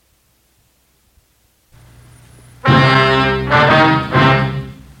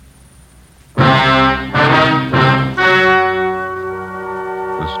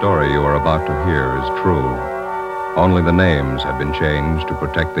hear is true. Only the names have been changed to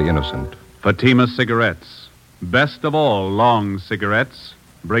protect the innocent. Fatima Cigarettes, best of all long cigarettes,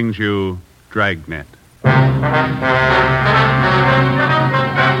 brings you Dragnet.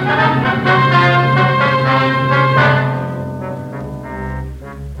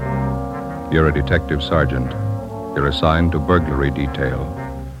 You're a detective sergeant. You're assigned to burglary detail.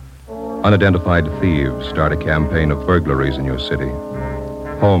 Unidentified thieves start a campaign of burglaries in your city.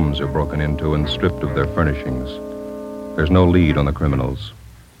 Homes are broken into and stripped of their furnishings. There's no lead on the criminals.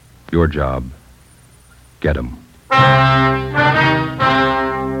 Your job, get 'em.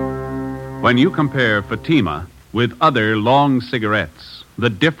 When you compare Fatima with other long cigarettes, the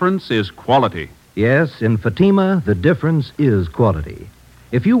difference is quality. Yes, in Fatima, the difference is quality.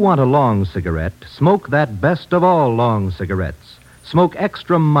 If you want a long cigarette, smoke that best of all long cigarettes. Smoke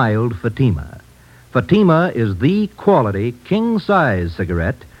extra mild Fatima. Fatima is the quality king-size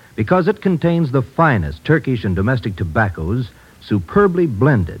cigarette because it contains the finest Turkish and domestic tobaccos superbly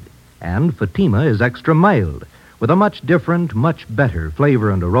blended. And Fatima is extra mild with a much different, much better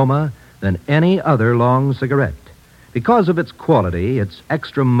flavor and aroma than any other long cigarette. Because of its quality, its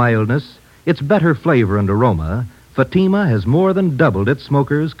extra mildness, its better flavor and aroma, Fatima has more than doubled its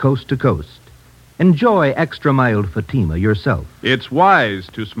smokers coast to coast. Enjoy extra mild Fatima yourself. It's wise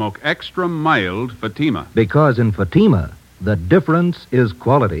to smoke extra mild Fatima. Because in Fatima, the difference is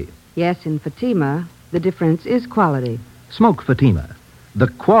quality. Yes, in Fatima, the difference is quality. Smoke Fatima, the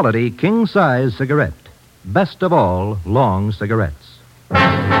quality king-size cigarette. Best of all long cigarettes.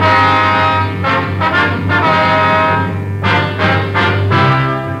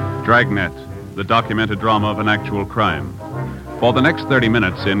 Dragnet, the documented drama of an actual crime. For the next 30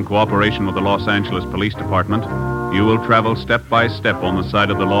 minutes, in cooperation with the Los Angeles Police Department, you will travel step by step on the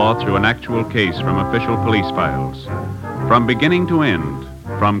side of the law through an actual case from official police files. From beginning to end,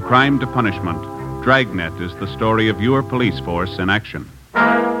 from crime to punishment, Dragnet is the story of your police force in action.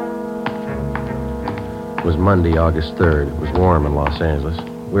 It was Monday, August 3rd. It was warm in Los Angeles.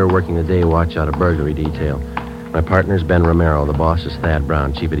 We were working the day watch out of burglary detail. My partner's Ben Romero. The boss is Thad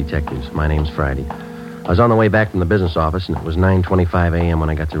Brown, chief of detectives. My name's Friday. I was on the way back from the business office, and it was 9:25 a.m. when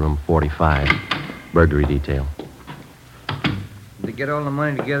I got to room 45, burglary detail. Did you get all the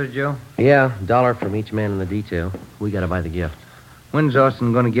money together, Joe? Yeah, $1 from each man in the detail. We got to buy the gift. When's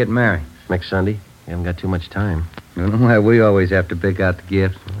Austin going to get married? Next Sunday. We haven't got too much time. You know why we always have to pick out the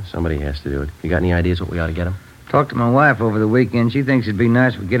gifts? Somebody has to do it. You got any ideas what we ought to get him? Talked to my wife over the weekend. She thinks it'd be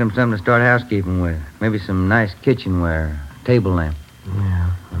nice if we get him something to start housekeeping with. Maybe some nice kitchenware, table lamp.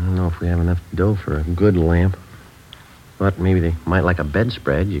 Yeah, I don't know if we have enough dough for a good lamp. But maybe they might like a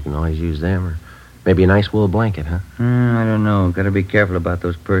bedspread. You can always use them. Or maybe a nice wool blanket, huh? I don't know. Got to be careful about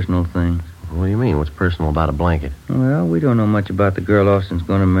those personal things. What do you mean? What's personal about a blanket? Well, we don't know much about the girl Austin's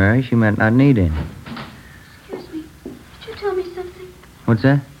going to marry. She might not need any. Excuse me. Could you tell me something? What's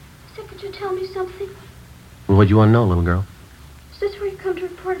that? I said, could you tell me something? Well, what do you want to know, little girl? Is this where you come to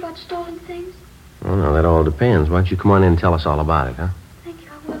report about stolen things? Oh, no, that all depends. Why don't you come on in and tell us all about it, huh? Thank you,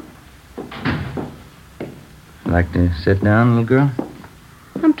 I will. Like to sit down, little girl?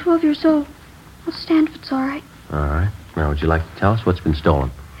 I'm 12 years old. I'll stand if it's all right. All right. Now, would you like to tell us what's been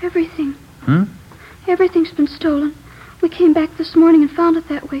stolen? Everything. Everything's been stolen. We came back this morning and found it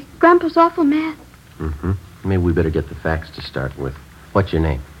that way. Grandpa's awful mad. Mm-hmm. Maybe we better get the facts to start with. What's your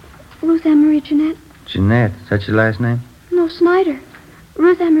name? Ruth Ann Marie Jeanette. Jeanette. Is that your last name? No, Snyder.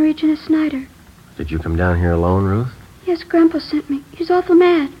 Ruth Ann Marie Jeanette Snyder. Did you come down here alone, Ruth? Yes, Grandpa sent me. He's awful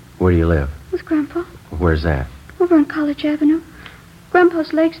mad. Where do you live? With Grandpa. Where's that? Over on College Avenue.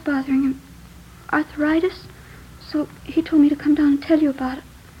 Grandpa's leg's bothering him. Arthritis. So he told me to come down and tell you about it.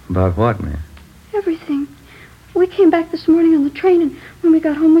 About what, man? Everything. We came back this morning on the train, and when we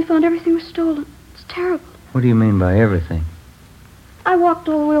got home, we found everything was stolen. It's terrible. What do you mean by everything? I walked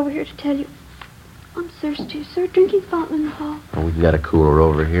all the way over here to tell you. I'm thirsty. Is there a drinking fountain in the hall? Oh, we've got a cooler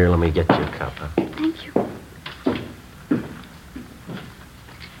over here. Let me get you a cup, huh? Thank you.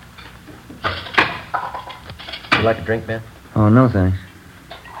 Would you like a drink, Ben? Oh, no, thanks.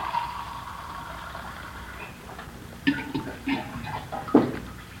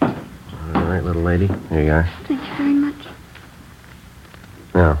 All right, little lady. Here you are. Thank you very much.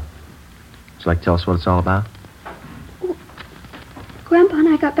 Now, would you like to tell us what it's all about? Grandpa and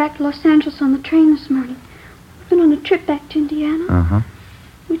I got back to Los Angeles on the train this morning. We've been on a trip back to Indiana. Uh-huh.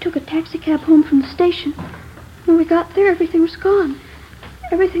 We took a taxi cab home from the station. When we got there, everything was gone.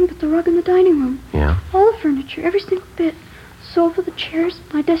 Everything but the rug in the dining room. Yeah? All the furniture, every single bit. The sofa, the chairs,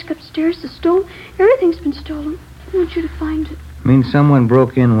 my desk upstairs, the stove. Everything's been stolen. I want you to find it. Means someone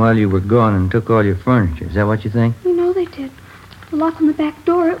broke in while you were gone and took all your furniture. Is that what you think? We know they did. The lock on the back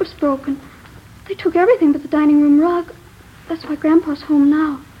door, it was broken. They took everything but the dining room rug. That's why Grandpa's home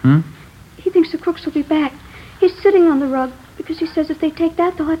now. He thinks the crooks will be back. He's sitting on the rug because he says if they take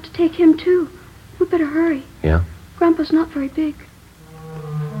that, they'll have to take him, too. We better hurry. Yeah? Grandpa's not very big.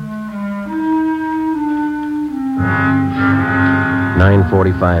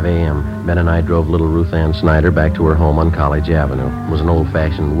 9:45 a.m. Ben and I drove little Ruth Ann Snyder back to her home on College Avenue. It was an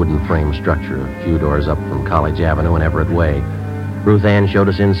old-fashioned wooden frame structure a few doors up from College Avenue and Everett Way. Ruth Ann showed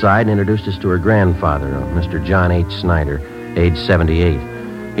us inside and introduced us to her grandfather, Mr. John H. Snyder, age 78.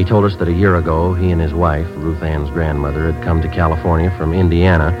 He told us that a year ago, he and his wife, Ruth Ann's grandmother, had come to California from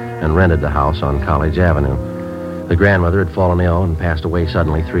Indiana and rented the house on College Avenue. The grandmother had fallen ill and passed away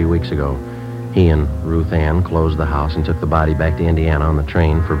suddenly 3 weeks ago. He and Ruth Ann closed the house and took the body back to Indiana on the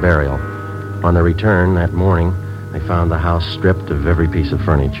train for burial. On their return that morning, they found the house stripped of every piece of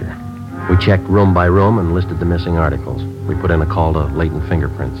furniture. We checked room by room and listed the missing articles. We put in a call to latent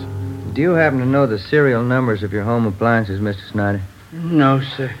fingerprints. Do you happen to know the serial numbers of your home appliances, Mr. Snyder? No,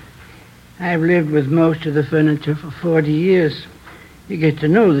 sir. I've lived with most of the furniture for 40 years. You get to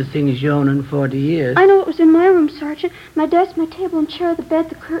know the things you own in 40 years. I know it was in my room, Sergeant. My desk, my table and chair, the bed,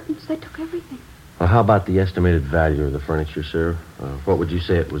 the curtains. They took everything. Well, how about the estimated value of the furniture, sir? What would you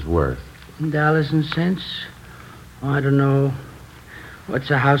say it was worth? Dollars and cents? Oh, I don't know.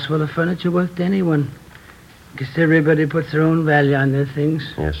 What's a house full of furniture worth to anyone? Guess everybody puts their own value on their things.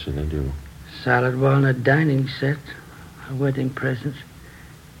 Yes, sir, they do. Solid walnut dining set. A wedding present.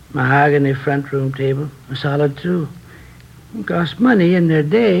 Mahogany front room table. A solid, too. It cost money in their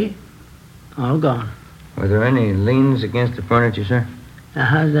day. All gone. Were there any liens against the furniture, sir?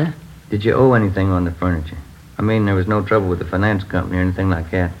 How's that? Did you owe anything on the furniture? I mean, there was no trouble with the finance company or anything like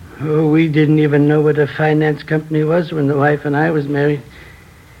that. Oh, we didn't even know what a finance company was when the wife and I was married.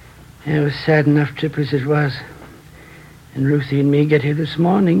 It was a sad enough trip as it was. And Ruthie and me get here this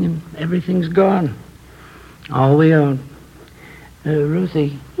morning, and everything's gone. All we own.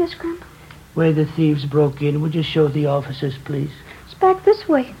 Ruthie. Yes, Grandpa? Where the thieves broke in, would you show the officers, please? It's back this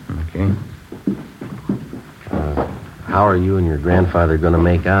way. Okay. How are you and your grandfather going to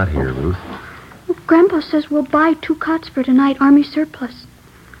make out here, Ruth? Well, Grandpa says we'll buy 2 cots for tonight, Army surplus.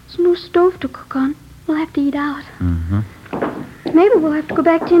 There's no stove to cook on. We'll have to eat out. Maybe we'll have to go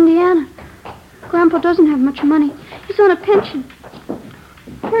back to Indiana. Grandpa doesn't have much money. He's on a pension.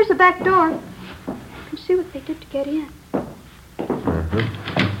 Here's the back door. Let's see what they did to get in.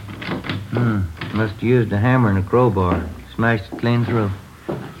 Must have used a hammer and a crowbar. Smashed it clean through.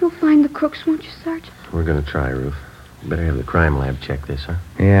 You'll find the crooks, won't you, Sergeant? We're going to try, Ruth. Better have the crime lab check this, huh?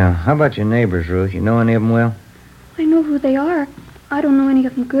 Yeah. How about your neighbors, Ruth? You know any of them well? I know who they are. I don't know any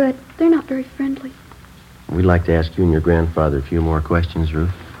of them good. They're not very friendly. We'd like to ask you and your grandfather a few more questions,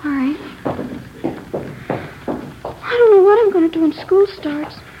 Ruth. All right. I don't know what I'm going to do when school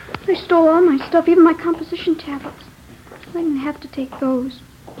starts. They stole all my stuff, even my composition tablets. I didn't have to take those.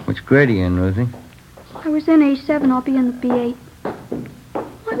 Which grade are you in, Ruthie? I was in A7. I'll be in the B8.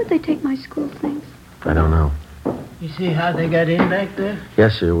 Why would they take my school things? I don't know. You see how they got in back there?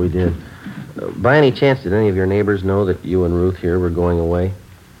 Yes, sir, we did. By any chance, did any of your neighbors know that you and Ruth here were going away?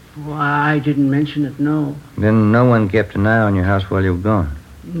 Well, I didn't mention it, no. Then no one kept an eye on your house while you were gone?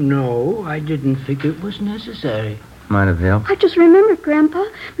 No, I didn't think it was necessary. Might have helped. I just remembered, Grandpa.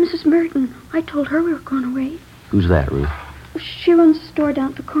 Mrs. Merton. I told her we were going away. Who's that, Ruth? She runs a store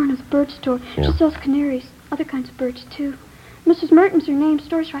down at the corner, the bird store. Yeah. She sells canaries, other kinds of birds, too. Mrs. Merton's her name.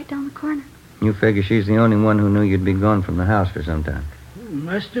 Store's right down the corner. You figure she's the only one who knew you'd be gone from the house for some time.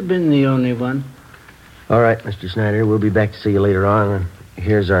 Must have been the only one. All right, Mr. Snyder, we'll be back to see you later on. And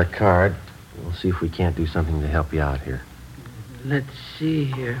here's our card. We'll see if we can't do something to help you out here. Let's see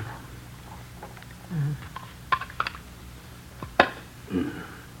here.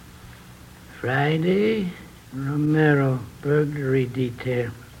 Friday, Romero, burglary detail.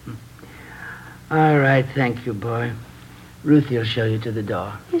 All right, thank you, boy. Ruthie will show you to the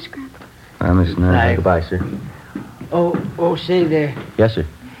door. Yes, Grandpa. Miss Snyder. Right. Goodbye, sir. Oh, say there. Yes, sir.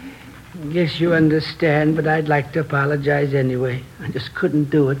 Guess you understand, but I'd like to apologize anyway. I just couldn't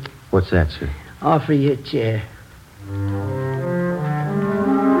do it. What's that, sir? Offer you a chair.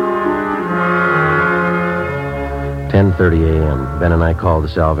 10:30 a.m. Ben and I called the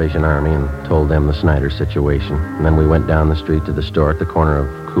Salvation Army and told them the Snyder situation. And then we went down the street to the store at the corner of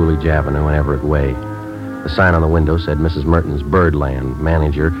Coolidge Avenue and Everett Way. The sign on the window said Mrs. Merton's Birdland,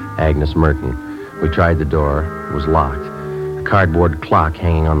 manager Agnes Merton. We tried the door. It was locked. A cardboard clock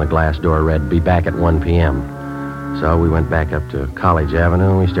hanging on the glass door read, "Be back at 1 p.m." So we went back up to College Avenue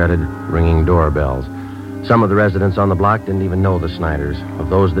and we started ringing doorbells. Some of the residents on the block didn't even know the Snyders. Of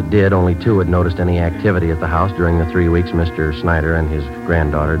those that did, only 2 had noticed any activity at the house during the 3 weeks Mr. Snyder and his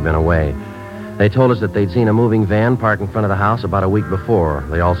granddaughter had been away. They told us that they'd seen a moving van parked in front of the house about a week before.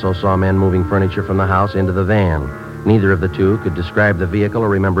 They also saw men moving furniture from the house into the van. Neither of the two could describe the vehicle or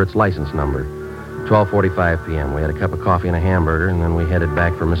remember its license number. 12:45 p.m. We had a cup of coffee and a hamburger, and then we headed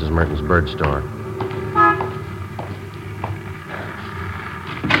back for Mrs. Merton's bird store. Can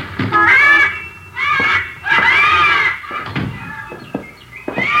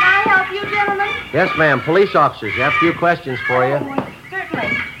I help you, gentlemen? Yes, ma'am. Police officers. You have a few questions for you.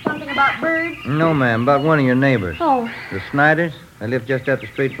 Certainly. Something about birds? No, ma'am. About one of your neighbors. Oh. The Snyders. They live just up the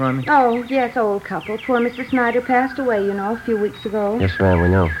street from me. Oh, yes, old couple. Poor Mrs. Snyder passed away, a few weeks ago. Yes, ma'am, we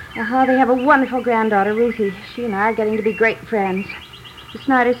know. They have a wonderful granddaughter, Ruthie. She and I are getting to be great friends. The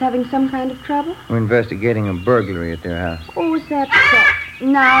Snyders having some kind of trouble? We're investigating a burglary at their house. Oh, is that so?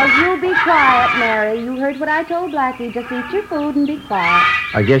 Now, you be quiet, Mary. You heard what I told Blackie. Just eat your food and be quiet.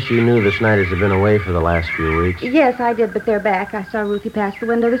 I guess you knew the Snyders have been away for the last few weeks. Yes, I did, but they're back. I saw Ruthie pass the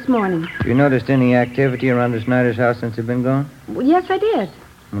window this morning. Have you noticed any activity around the Snyders' house since they've been gone? Well, yes, I did.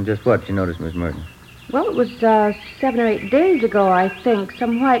 Well, just what you noticed, Miss Merton? Well, it was 7 or 8 days ago, I think.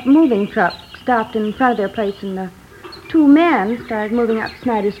 Some white moving truck stopped in front of their place, and two men started moving out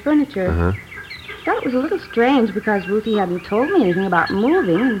Snyder's furniture. Uh-huh. I thought it was a little strange because Ruthie hadn't told me anything about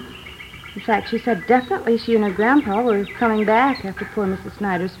moving. And in fact, she said definitely she and her grandpa were coming back after poor Mrs.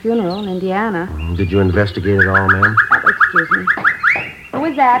 Snyder's funeral in Indiana. Did you investigate it all, ma'am? Oh, excuse me. Who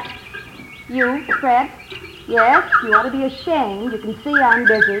is that? You, Fred? Yes, you ought to be ashamed. You can see I'm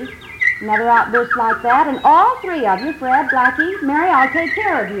busy. Another outburst like that, and all three of you, Fred, Blackie, Mary, I'll take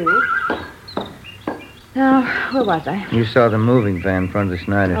care of you. Now, where was I? You saw the moving van in front of the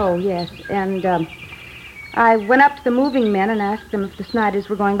Snyders. Oh, yes, and I went up to the moving men and asked them if the Snyders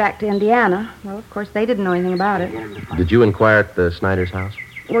were going back to Indiana. Well, of course, they didn't know anything about it. Did you inquire at the Snyders' house?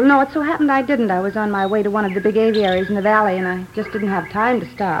 Well, no, it so happened I didn't. I was on my way to one of the big aviaries in the valley, and I just didn't have time to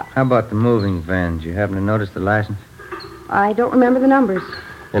stop. How about the moving van? Did you happen to notice the license? I don't remember the numbers.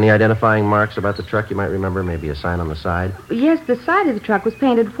 Any identifying marks about the truck you might remember? Maybe a sign on the side? Yes, the side of the truck was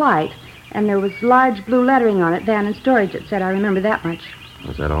painted white, and there was large blue lettering on it, van and storage, it said. I remember that much.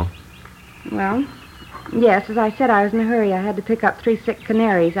 Was that all? Well, yes, as I said, I was in a hurry. I had to pick up 3 sick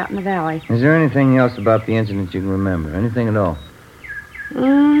canaries out in the valley. Is there anything else about the incident you can remember? Anything at all?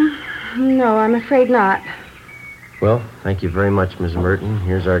 No, I'm afraid not. Well, thank you very much, Miss Merton.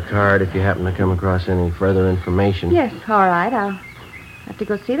 Here's our card if you happen to come across any further information. Yes, all right. I'll have to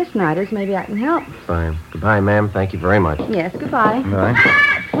go see the Snyders. Maybe I can help. Fine. Goodbye, ma'am. Thank you very much. Yes, goodbye. All right.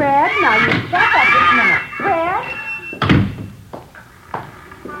 Fred, now you step up just a minute. Fred?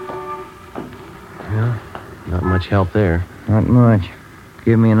 Yeah, not much help there. Not much.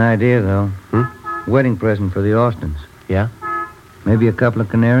 Give me an idea, though. Wedding present for the Austins. Yeah? Maybe a couple of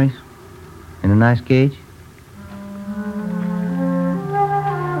canaries? In a nice cage?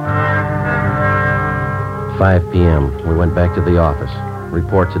 At 5 p.m., we went back to the office.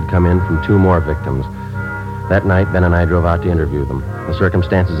 Reports had come in from 2 more victims. That night, Ben and I drove out to interview them. The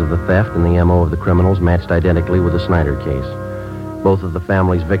circumstances of the theft and the M.O. of the criminals matched identically with the Snyder case. Both of the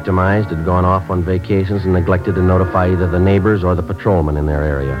families victimized had gone off on vacations and neglected to notify either the neighbors or the patrolmen in their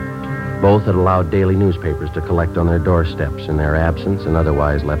area. Both had allowed daily newspapers to collect on their doorsteps in their absence and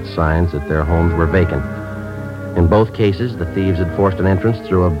otherwise left signs that their homes were vacant. In both cases, the thieves had forced an entrance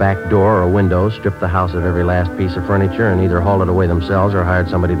through a back door or a window, stripped the house of every last piece of furniture, and either hauled it away themselves or hired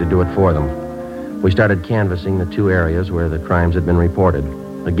somebody to do it for them. We started canvassing the 2 areas where the crimes had been reported.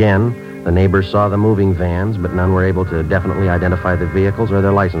 Again, the neighbors saw the moving vans, but none were able to definitely identify the vehicles or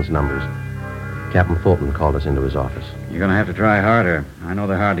their license numbers. Captain Fulton called us into his office. You're going to have to try harder. I know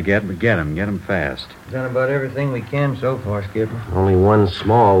they're hard to get, but get them fast. Done about everything we can so far, Skipper. Only one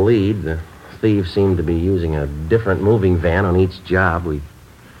small lead. The thieves seemed to be using a different moving van on each job. We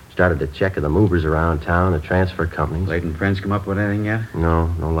started to check the movers around town, the transfer companies. Leighton Prince come up with anything yet?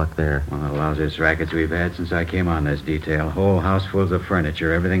 No luck there. One of the lousiest rackets we've had since I came on this detail. Whole house full of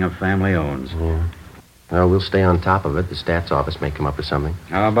furniture, everything a family owns. Yeah. Well, we'll stay on top of it. The stats office may come up with something.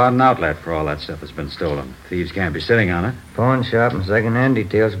 How about an outlet for all that stuff that's been stolen? Thieves can't be sitting on it. Pawn shop and second-hand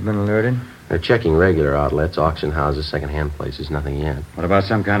details have been alerted. They're checking regular outlets, auction houses, second-hand places. Nothing yet. What about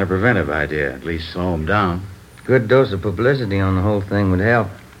some kind of preventive idea? At least slow them down. Good dose of publicity on the whole thing would help.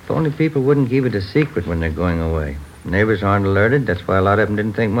 If only people wouldn't keep it a secret when they're going away. Neighbors aren't alerted. That's why a lot of them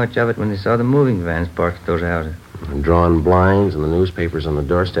didn't think much of it when they saw the moving vans parked at those houses. And drawing blinds and the newspapers on the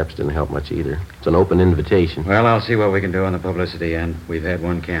doorsteps didn't help much either. It's an open invitation. Well, I'll see what we can do on the publicity end. We've had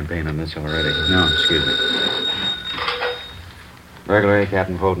one campaign on this already. No, excuse me. Burglary,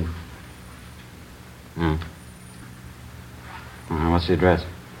 Captain Fulton. What's the address?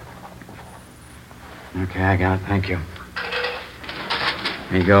 Okay, I got it. Thank you.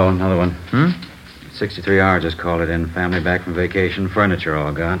 Here you go, another one. 63R just called it in. Family back from vacation. Furniture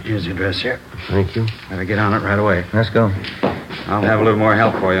all gone. Here's the address here. Thank you. Better get on it right away. Let's go. I'll have a little more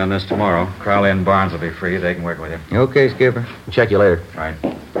help for you on this tomorrow. Crowley and Barnes will be free. They can work with you. Okay, Skipper. Check you later. Right.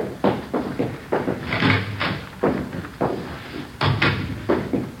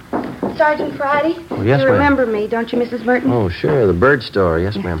 Sergeant Friday? Oh, yes, you ma'am. remember me, don't you, Mrs. Merton? Oh, sure. The bird store.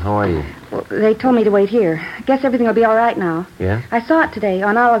 Yes, ma'am. How are you? Well, they told me to wait here. I guess everything will be all right now. Yeah? I saw it today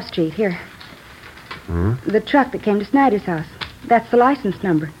on Olive Street. Here. Hmm? The truck that came to Snyder's house. That's the license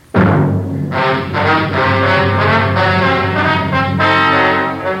number.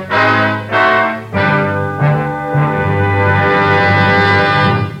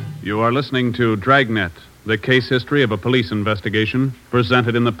 You are listening to Dragnet, the case history of a police investigation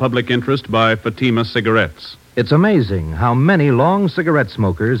presented in the public interest by Fatima Cigarettes. It's amazing how many long cigarette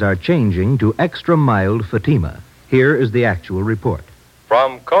smokers are changing to extra mild Fatima. Here is the actual report.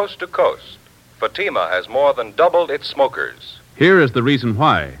 From coast to coast, Fatima has more than doubled its smokers. Here is the reason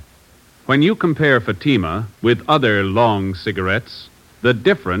why. When you compare Fatima with other long cigarettes, the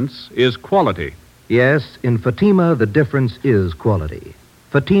difference is quality. Yes, in Fatima, the difference is quality.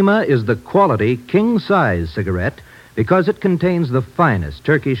 Fatima is the quality king-size cigarette because it contains the finest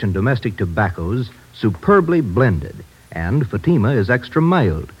Turkish and domestic tobaccos superbly blended. And Fatima is extra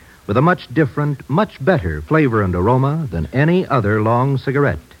mild with a much different, much better flavor and aroma than any other long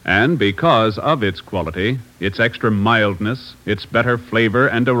cigarette. And because of its quality, its extra mildness, its better flavor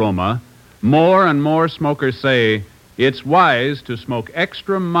and aroma, more and more smokers say it's wise to smoke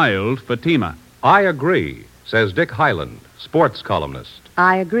extra mild Fatima. I agree, says Dick Hyland, sports columnist.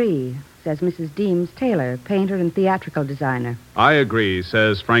 I agree, says Mrs. Deems Taylor, painter and theatrical designer. I agree,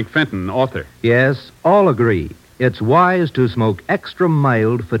 says Frank Fenton, author. Yes, all agree. It's wise to smoke extra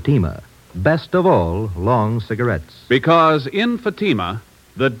mild Fatima. Best of all, long cigarettes. Because in Fatima,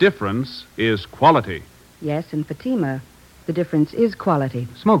 the difference is quality. Yes, in Fatima, the difference is quality.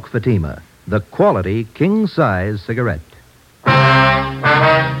 Smoke Fatima, the quality king-size cigarette.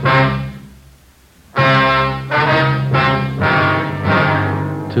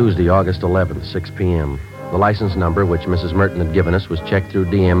 Tuesday, August 11th, 6 p.m. The license number, which Mrs. Merton had given us, was checked through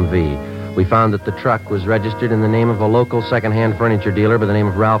DMV. We found that the truck was registered in the name of a local second-hand furniture dealer by the name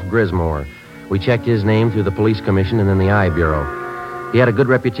of Ralph Grismore. We checked his name through the police commission and then the I Bureau. He had a good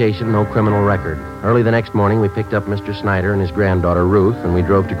reputation, no criminal record. Early the next morning, we picked up Mr. Snyder and his granddaughter, Ruth, and we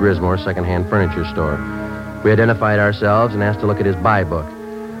drove to Grismore's second-hand furniture store. We identified ourselves and asked to look at his buy book.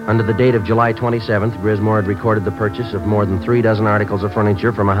 Under the date of July 27th, Grismore had recorded the purchase of more than 3 dozen articles of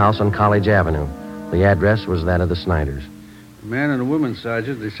furniture from a house on College Avenue. The address was that of the Snyders. A man and a woman,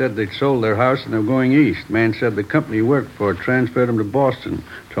 Sergeant, they said they'd sold their house and they were going east. Man said the company he worked for transferred him to Boston.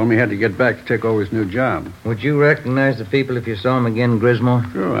 Told me he had to get back to take over his new job. Would you recognize the people if you saw them again,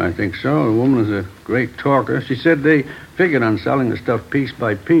 Grismore? Sure, I think so. The woman was a great talker. She said they figured on selling the stuff piece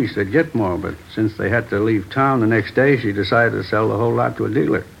by piece. They'd get more, but since they had to leave town the next day, she decided to sell the whole lot to a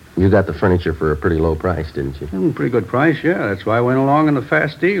dealer. You got the furniture for a pretty low price, didn't you? Pretty good price, yeah. That's why I went along in the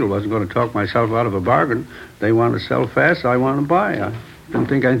fast deal. Wasn't going to talk myself out of a bargain. They wanted to sell fast, so I wanted to buy. I didn't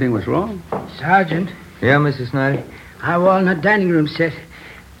think anything was wrong. Sergeant, Yeah, Mrs. Snyder? our walnut dining room set.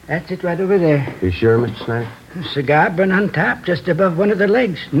 That's it right over there. You sure, Mr. Snyder? Cigar burn on top, just above one of the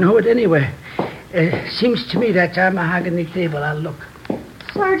legs. Know it anywhere. Seems to me that's our mahogany table. I'll look.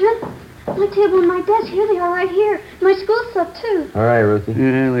 Sergeant, my table and my desk, here they are right here. My school stuff, too. All right, Ruthie.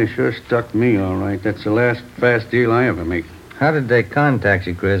 Yeah, they sure stuck me all right. That's the last fast deal I ever make. How did they contact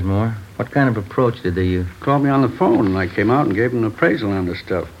you, Grismore? What kind of approach did they use? Called me on the phone, and I came out and gave them an appraisal on the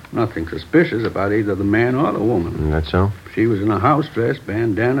stuff. Nothing suspicious about either the man or the woman. That's so? She was in a house dress,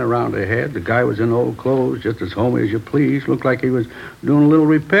 bandana around her head. The guy was in old clothes, just as homey as you please. Looked like he was doing a little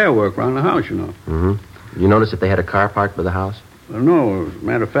repair work around the house, you know. Mm-hmm. You notice if they had a car parked by the house? Well, no, as a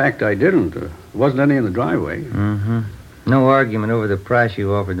matter of fact, I didn't. There wasn't any in the driveway. Mm-hmm. No argument over the price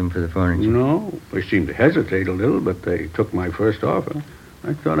you offered them for the furniture? No. They seemed to hesitate a little, but they took my first offer.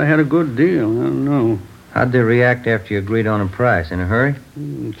 I thought I had a good deal. I don't know. How'd they react after you agreed on a price? In a hurry?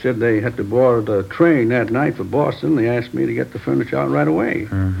 Said they had to board the train that night for Boston. They asked me to get the furniture out right away.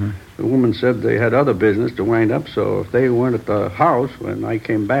 Mm-hmm. The woman said they had other business to wind up, so if they weren't at the house when I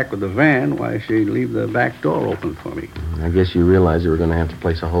came back with the van, why, she'd leave the back door open for me. I guess you realized you were going to have to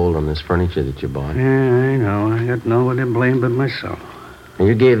place a hold on this furniture that you bought. Yeah, I know. I got nobody to blame but myself. And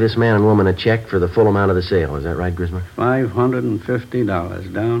you gave this man and woman a check for the full amount of the sale. Is that right, Grismer?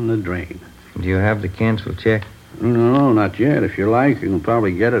 $550 down the drain. Do you have the canceled check? No, not yet. If you like, you can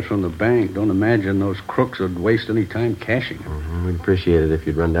probably get it from the bank. Don't imagine those crooks would waste any time cashing it. Mm-hmm. We'd appreciate it if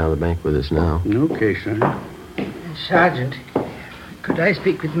you'd run down to the bank with us now. Okay, sir. Sergeant, Could I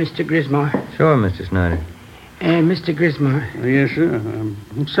speak with Mr. Grismore? Sure, Mr. Snyder. Mr. Grismore. Yes, sir.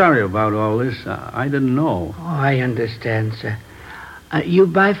 I'm sorry about all this. I didn't know. Oh, I understand, sir. You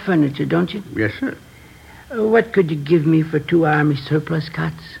buy furniture, don't you? Yes, sir. What could you give me for 2 Army surplus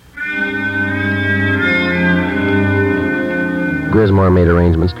cots? Grismore made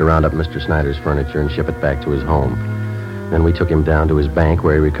arrangements to round up Mr. Snyder's furniture and ship it back to his home. Then we took him down to his bank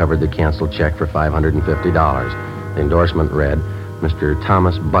where he recovered the canceled check for $550. The endorsement read, Mr.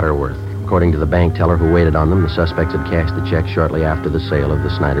 Thomas Butterworth. According to the bank teller who waited on them, the suspects had cashed the check shortly after the sale of the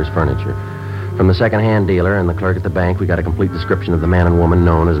Snyder's furniture. From the second-hand dealer and the clerk at the bank, we got a complete description of the man and woman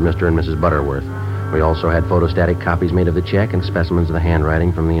known as Mr. and Mrs. Butterworth. We also had photostatic copies made of the check and specimens of the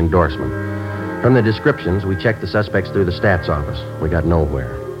handwriting from the endorsement. From the descriptions, we checked the suspects through the stats office. We got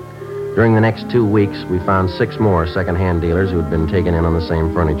nowhere. During the next 2 weeks, we found 6 more second-hand dealers who had been taken in on the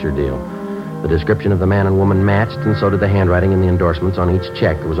same furniture deal. The description of the man and woman matched, and so did the handwriting in the endorsements on each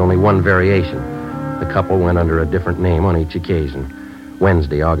check. There was only one variation. The couple went under a different name on each occasion.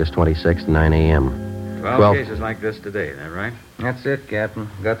 Wednesday, August 26th, 9 a.m. 12 cases like this today, is that right? That's it, Captain.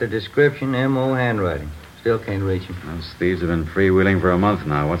 Got the description, M.O. handwriting. Still can't reach him. Those thieves have been freewheeling for a month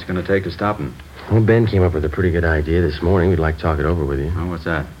now. What's going to take to stop them? Well, Ben came up with a pretty good idea this morning. We'd like to talk it over with you. Oh, what's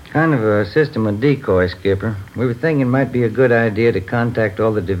that? Kind of a system of decoy, Skipper. We were thinking it might be a good idea to contact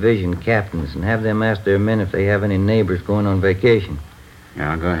all the division captains and have them ask their men if they have any neighbors going on vacation.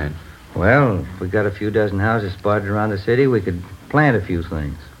 Yeah, go ahead. Well, if we got a few dozen houses spotted around the city, we could plant a few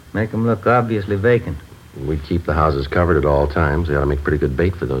things. Make them look obviously vacant. We'd keep the houses covered at all times. They ought to make pretty good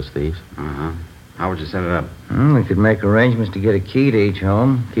bait for those thieves. Uh-huh. How would you set it up? We could make arrangements to get a key to each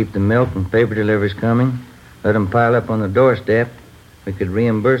home, keep the milk and paper deliveries coming, let them pile up on the doorstep. We could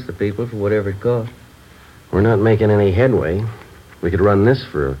reimburse the people for whatever it cost. We're not making any headway. We could run this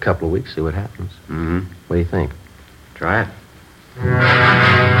for a couple of weeks, see what happens. Mm-hmm. What do you think? Try it.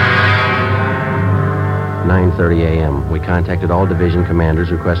 9:30 a.m. We contacted all division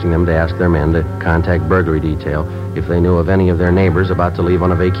commanders requesting them to ask their men to contact burglary detail if they knew of any of their neighbors about to leave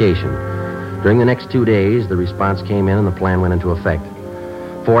on a vacation. During the next 2 days, the response came in and the plan went into effect.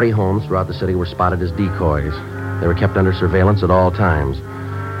 40 homes throughout the city were spotted as decoys. They were kept under surveillance at all times.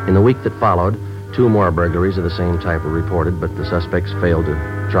 In the week that followed, 2 more burglaries of the same type were reported, but the suspects failed to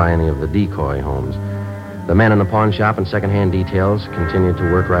try any of the decoy homes. The men in the pawn shop and second-hand details continued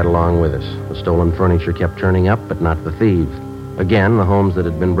to work right along with us. The stolen furniture kept turning up, but not the thieves. Again, the homes that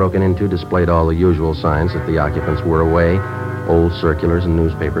had been broken into displayed all the usual signs that the occupants were away. Old circulars and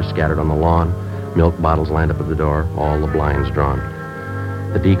newspapers scattered on the lawn, milk bottles lined up at the door, all the blinds drawn.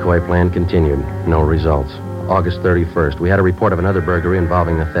 The decoy plan continued. No results. August 31st, we had a report of another burglary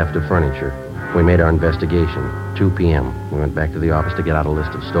involving the theft of furniture. We made our investigation. 2 p.m. We went back to the office to get out a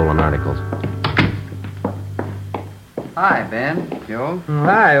list of stolen articles. Hi, Ben. Joe.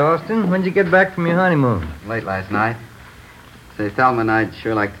 Hi, Austin. When'd you get back from your honeymoon? Late last night. Say, Thelma and I'd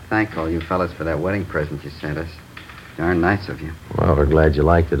sure like to thank all you fellas for that wedding present you sent us. Darn nice of you. Well, we're glad you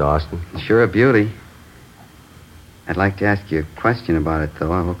liked it, Austin. Sure a beauty. I'd like to ask you a question about it,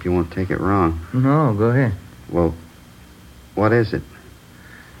 though. I hope you won't take it wrong. No, go ahead. Well, what is it?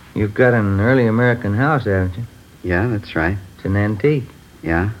 You've got an early American house, haven't you? Yeah, that's right. It's an antique.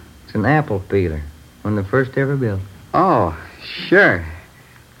 Yeah? It's an apple peeler. One of the first ever built. Oh, sure.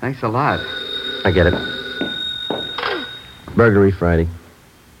 Thanks a lot. I get it. Burglary Friday.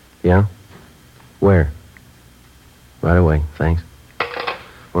 Yeah? Where? Right away, thanks.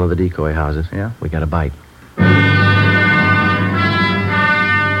 One of the decoy houses. Yeah? We got a bite.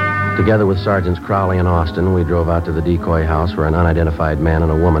 Together with Sergeants Crowley and Austin, we drove out to the decoy house where an unidentified man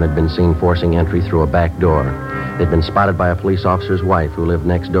and a woman had been seen forcing entry through a back door. They'd been spotted by a police officer's wife who lived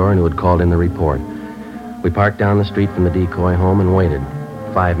next door and who had called in the report. We parked down the street from the decoy home and waited.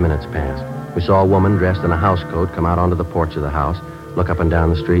 5 minutes passed. We saw a woman dressed in a housecoat come out onto the porch of the house, look up and down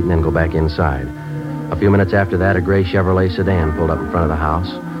the street, and then go back inside. A few minutes after that, a gray Chevrolet sedan pulled up in front of the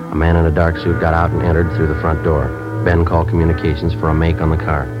house. A man in a dark suit got out and entered through the front door. Ben called communications for a make on the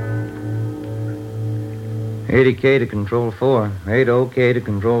car. 80K to Control 4. 80K to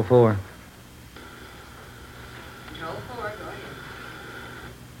Control 4. Control 4, go ahead.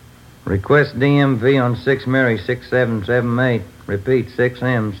 Request DMV on 6 Mary 6778. Repeat,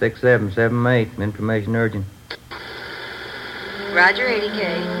 6M 6778. Information urgent. Roger, 80K.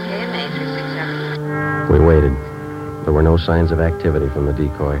 KMA 367. We waited. There were no signs of activity from the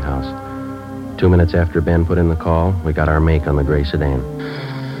decoy house. 2 minutes after Ben put in the call, we got our make on the gray sedan.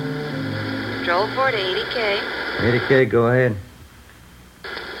 Control 4 to 80K. 80K, go ahead.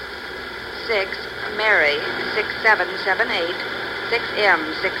 6 Mary 6778.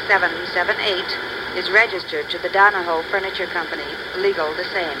 6M 6778. is registered to the Donahoe Furniture Company, legal the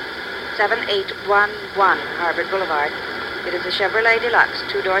same. 7811 Harvard Boulevard. It is a Chevrolet Deluxe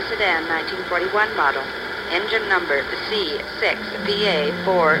two-door sedan, 1941 model. Engine number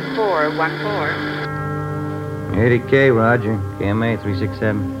C6VA4414. 80K, Roger. KMA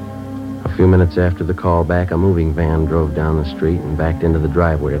 367. A few minutes after the call back, a moving van drove down the street and backed into the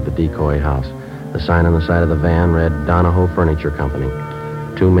driveway of the decoy house. The sign on the side of the van read Donahoe Furniture Company.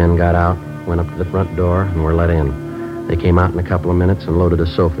 Two men got out, went up to the front door, and were let in. They came out in a couple of minutes and loaded a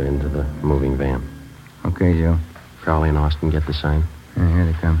sofa into the moving van. Okay, Joe. Crowley and Austin get the sign. Here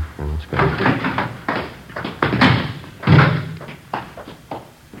they come. Let's go.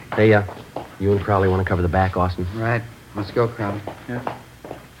 Hey, you and Crowley want to cover the back, Austin? Right. Let's go, Crowley. Yeah.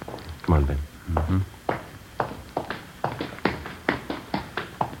 Come on, Ben. Mm-hmm.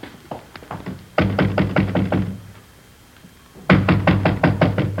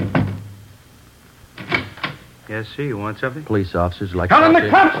 Yes, sir. You want something? Police officers like... Helen, the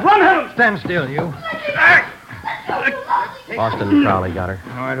cops! Run, Helen! Stand still, you. Austin and Crowley got her.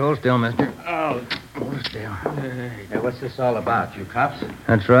 All right, hold still, mister. Oh, Hold still. Hey, what's this all about? You cops?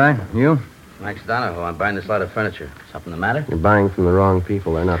 That's right. You? Max Donahoe. I'm buying this lot of furniture. Something the matter? You're buying from the wrong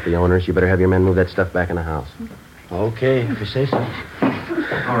people. They're not the owners. You better have your men move that stuff back in the house. Okay, if you say so.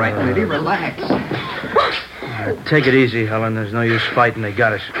 All right, Liddy, relax. Take it easy, Helen. There's no use fighting. They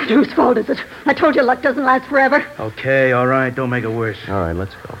got us. Whose fault is it? I told you luck doesn't last forever. Okay, all right. Don't make it worse. All right,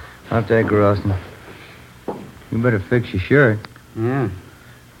 let's go. I'll take her, Austin. You better fix your shirt. Yeah.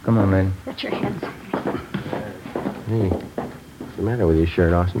 Come on, lady. Get your hands. Hey, what's the matter with your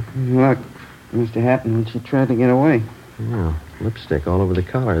shirt, Austin? Look, it must have happened when she tried to get away. Yeah, lipstick all over the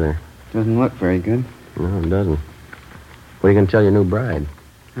collar there. Doesn't look very good. No, it doesn't. What are you going to tell your new bride?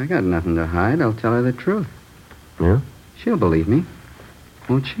 I got nothing to hide. I'll tell her the truth. Yeah? She'll believe me.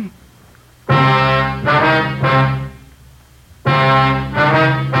 Won't she?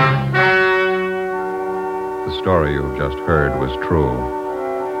 The story you've just heard was true.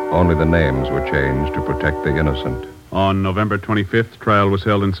 Only the names were changed to protect the innocent. On November 25th, trial was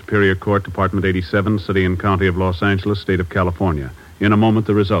held in Superior Court, Department 87, City and County of Los Angeles, State of California. In a moment,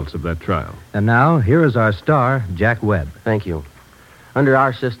 the results of that trial. And now, here is our star, Jack Webb. Thank you. Under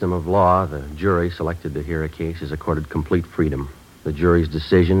our system of law, the jury selected to hear a case is accorded complete freedom. The jury's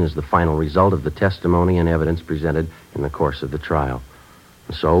decision is the final result of the testimony and evidence presented in the course of the trial.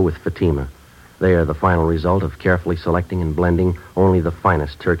 And so, with Fatima, they are the final result of carefully selecting and blending only the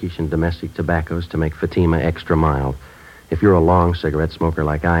finest Turkish and domestic tobaccos to make Fatima extra mild. If you're a long cigarette smoker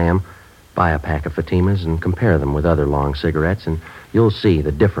like I am, buy a pack of Fatimas and compare them with other long cigarettes, and you'll see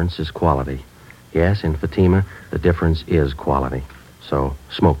the difference is quality. Yes, in Fatima, the difference is quality. So,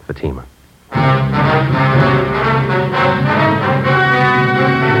 smoke Fatima.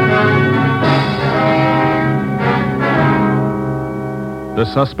 The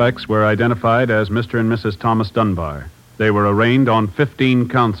suspects were identified as Mr. and Mrs. Thomas Dunbar. They were arraigned on 15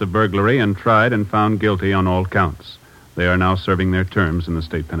 counts of burglary and tried and found guilty on all counts. They are now serving their terms in the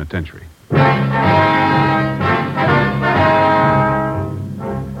state penitentiary.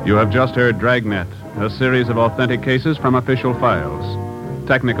 You have just heard Dragnet, a series of authentic cases from official files.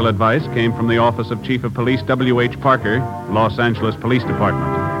 Technical advice came from the Office of Chief of Police W.H. Parker, Los Angeles Police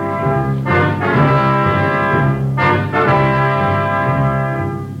Department.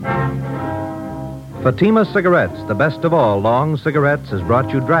 Fatima Cigarettes, the best of all long cigarettes, has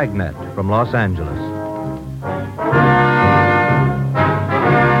brought you Dragnet from Los Angeles.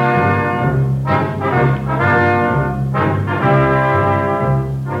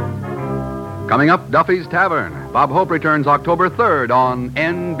 Coming up, Duffy's Tavern. Bob Hope returns October 3rd on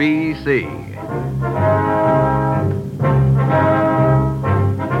NBC.